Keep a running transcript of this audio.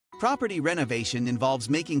Property renovation involves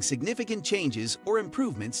making significant changes or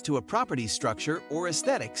improvements to a property's structure or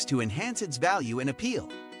aesthetics to enhance its value and appeal.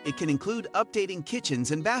 It can include updating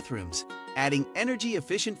kitchens and bathrooms, adding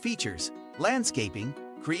energy-efficient features, landscaping,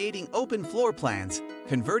 creating open floor plans,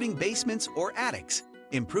 converting basements or attics,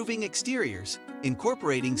 improving exteriors,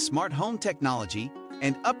 incorporating smart home technology,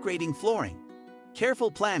 and upgrading flooring.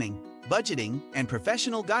 Careful planning, budgeting, and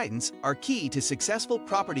professional guidance are key to successful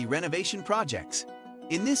property renovation projects.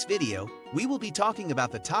 In this video, we will be talking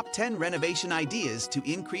about the top 10 renovation ideas to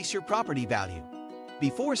increase your property value.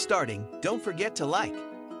 Before starting, don't forget to like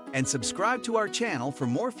and subscribe to our channel for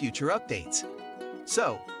more future updates.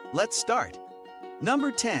 So, let's start.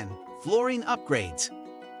 Number 10. Flooring upgrades.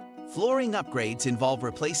 Flooring upgrades involve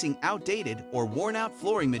replacing outdated or worn-out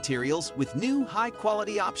flooring materials with new,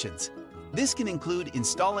 high-quality options. This can include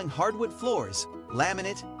installing hardwood floors,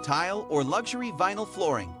 laminate, tile, or luxury vinyl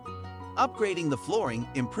flooring. Upgrading the flooring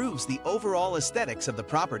improves the overall aesthetics of the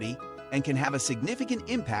property and can have a significant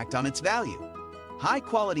impact on its value.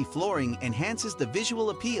 High-quality flooring enhances the visual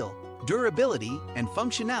appeal, durability, and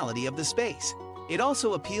functionality of the space. It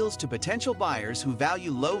also appeals to potential buyers who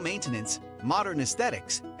value low maintenance, modern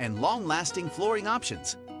aesthetics, and long-lasting flooring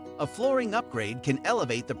options. A flooring upgrade can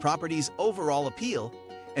elevate the property's overall appeal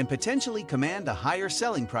and potentially command a higher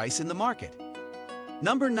selling price in the market.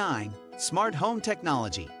 Number 9. Smart home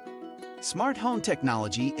technology. Smart home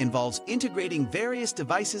technology involves integrating various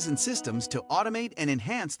devices and systems to automate and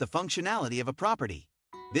enhance the functionality of a property.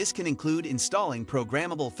 This can include installing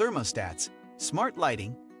programmable thermostats, smart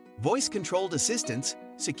lighting, voice-controlled assistants,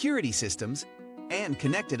 security systems, and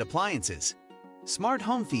connected appliances. Smart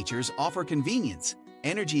home features offer convenience,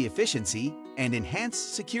 energy efficiency, and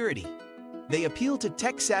enhanced security. They appeal to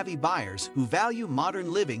tech-savvy buyers who value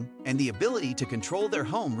modern living and the ability to control their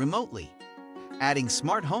home remotely. Adding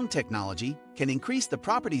smart home technology can increase the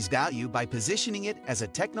property's value by positioning it as a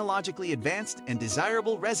technologically advanced and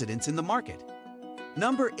desirable residence in the market.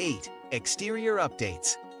 Number 8. Exterior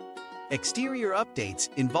updates. Exterior updates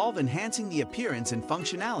involve enhancing the appearance and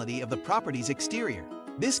functionality of the property's exterior.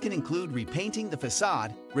 This can include repainting the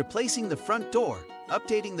facade, replacing the front door,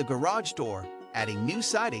 updating the garage door, adding new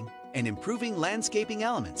siding, and improving landscaping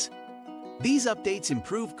elements. These updates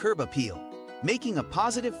improve curb appeal, making a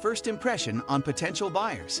positive first impression on potential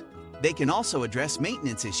buyers. They can also address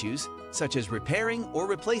maintenance issues, such as repairing or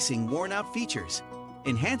replacing worn-out features.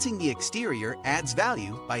 Enhancing the exterior adds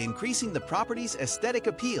value by increasing the property's aesthetic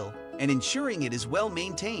appeal and ensuring it is well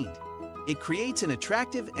maintained. It creates an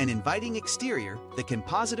attractive and inviting exterior that can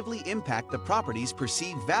positively impact the property's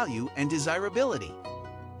perceived value and desirability.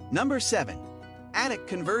 Number 7. Attic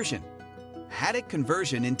conversion. Attic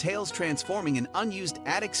conversion entails transforming an unused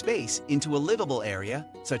attic space into a livable area,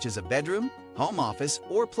 such as a bedroom, home office,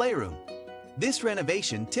 or playroom. This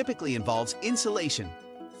renovation typically involves insulation,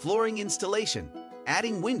 flooring installation,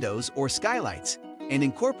 adding windows or skylights, and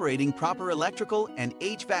incorporating proper electrical and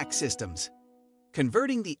HVAC systems.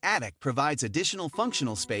 Converting the attic provides additional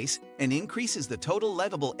functional space and increases the total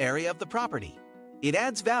livable area of the property. It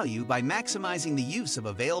adds value by maximizing the use of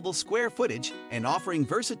available square footage and offering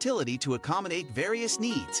versatility to accommodate various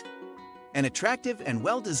needs. An attractive and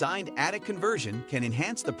well-designed attic conversion can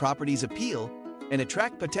enhance the property's appeal and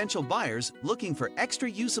attract potential buyers looking for extra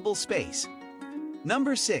usable space.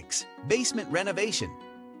 Number 6. Basement renovation.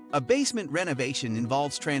 A basement renovation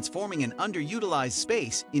involves transforming an underutilized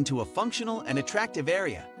space into a functional and attractive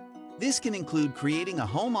area. This can include creating a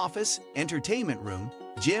home office, entertainment room,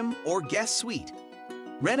 gym, or guest suite.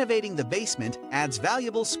 Renovating the basement adds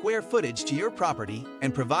valuable square footage to your property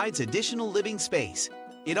and provides additional living space.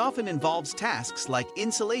 It often involves tasks like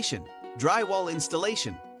insulation, drywall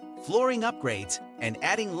installation, flooring upgrades, and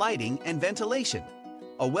adding lighting and ventilation.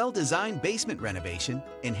 A well-designed basement renovation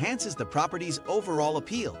enhances the property's overall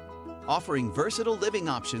appeal, offering versatile living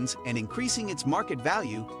options and increasing its market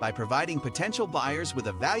value by providing potential buyers with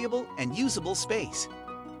a valuable and usable space.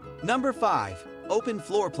 Number 5. Open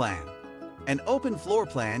floor plan. An open floor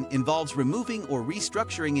plan involves removing or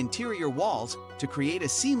restructuring interior walls to create a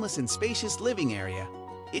seamless and spacious living area.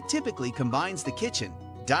 It typically combines the kitchen,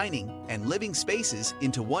 dining, and living spaces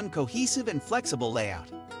into one cohesive and flexible layout.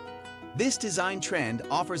 This design trend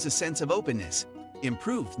offers a sense of openness,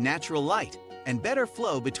 improved natural light, and better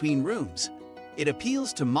flow between rooms. It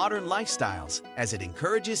appeals to modern lifestyles as it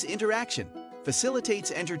encourages interaction,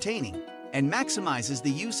 facilitates entertaining, and maximizes the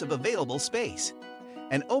use of available space.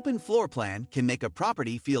 An open floor plan can make a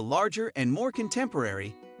property feel larger and more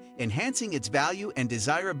contemporary, enhancing its value and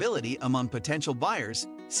desirability among potential buyers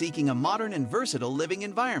seeking a modern and versatile living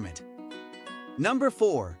environment. Number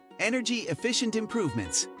 4. Energy efficient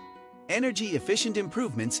improvements. Energy-efficient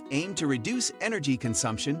improvements aim to reduce energy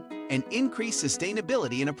consumption and increase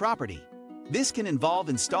sustainability in a property. This can involve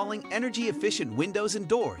installing energy-efficient windows and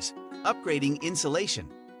doors, upgrading insulation,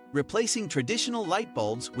 replacing traditional light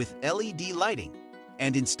bulbs with LED lighting,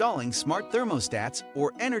 and installing smart thermostats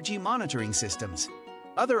or energy monitoring systems.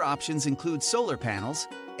 Other options include solar panels,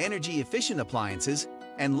 energy-efficient appliances,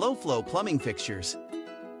 and low-flow plumbing fixtures.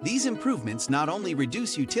 These improvements not only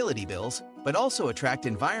reduce utility bills, but also attract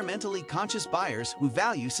environmentally conscious buyers who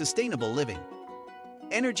value sustainable living.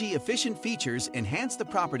 Energy-efficient features enhance the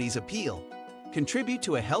property's appeal, contribute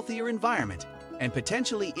to a healthier environment, and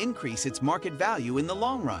potentially increase its market value in the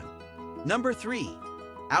long run. Number 3.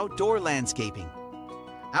 Outdoor landscaping.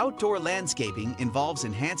 Outdoor landscaping involves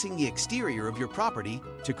enhancing the exterior of your property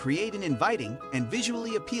to create an inviting and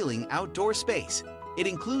visually appealing outdoor space. It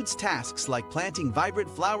includes tasks like planting vibrant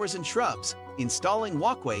flowers and shrubs, installing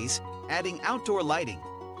walkways, adding outdoor lighting,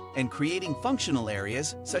 and creating functional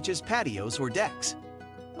areas such as patios or decks.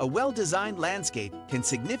 A well-designed landscape can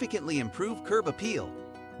significantly improve curb appeal,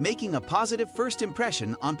 making a positive first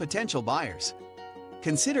impression on potential buyers.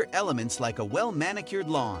 Consider elements like a well-manicured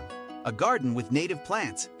lawn, a garden with native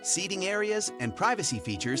plants, seating areas, and privacy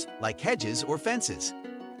features like hedges or fences.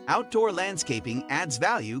 Outdoor landscaping adds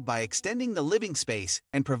value by extending the living space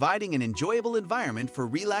and providing an enjoyable environment for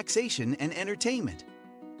relaxation and entertainment.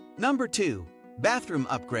 Number 2. Bathroom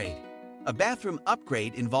upgrade. A bathroom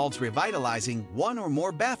upgrade involves revitalizing one or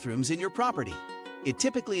more bathrooms in your property. It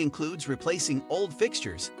typically includes replacing old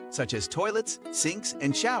fixtures, such as toilets, sinks,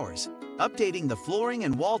 and showers, updating the flooring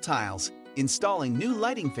and wall tiles, installing new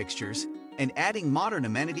lighting fixtures, and adding modern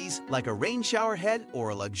amenities like a rain shower head or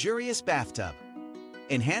a luxurious bathtub.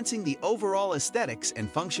 Enhancing the overall aesthetics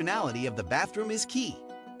and functionality of the bathroom is key.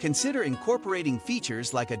 Consider incorporating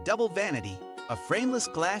features like a double vanity, a frameless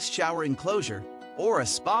glass shower enclosure, or a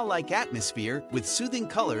spa-like atmosphere with soothing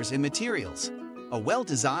colors and materials. A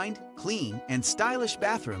well-designed, clean, and stylish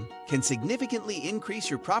bathroom can significantly increase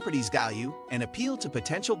your property's value and appeal to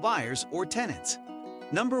potential buyers or tenants.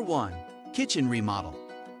 Number 1. Kitchen remodel.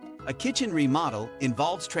 A kitchen remodel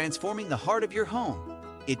involves transforming the heart of your home.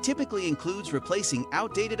 It typically includes replacing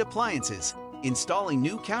outdated appliances, installing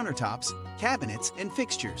new countertops, cabinets, and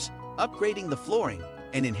fixtures, upgrading the flooring,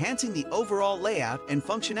 and enhancing the overall layout and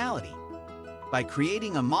functionality. By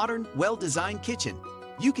creating a modern, well-designed kitchen,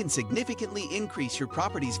 you can significantly increase your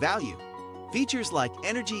property's value. Features like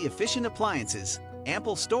energy-efficient appliances,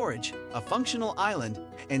 ample storage, a functional island,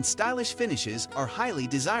 and stylish finishes are highly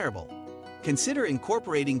desirable. Consider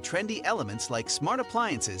incorporating trendy elements like smart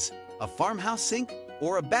appliances, a farmhouse sink,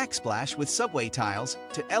 or a backsplash with subway tiles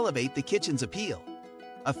to elevate the kitchen's appeal.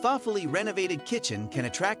 A thoughtfully renovated kitchen can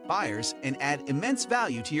attract buyers and add immense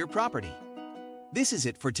value to your property. This is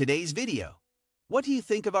it for today's video. What do you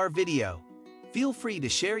think of our video? Feel free to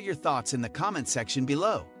share your thoughts in the comment section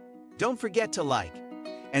below. Don't forget to like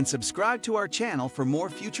and subscribe to our channel for more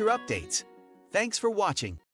future updates. Thanks for watching.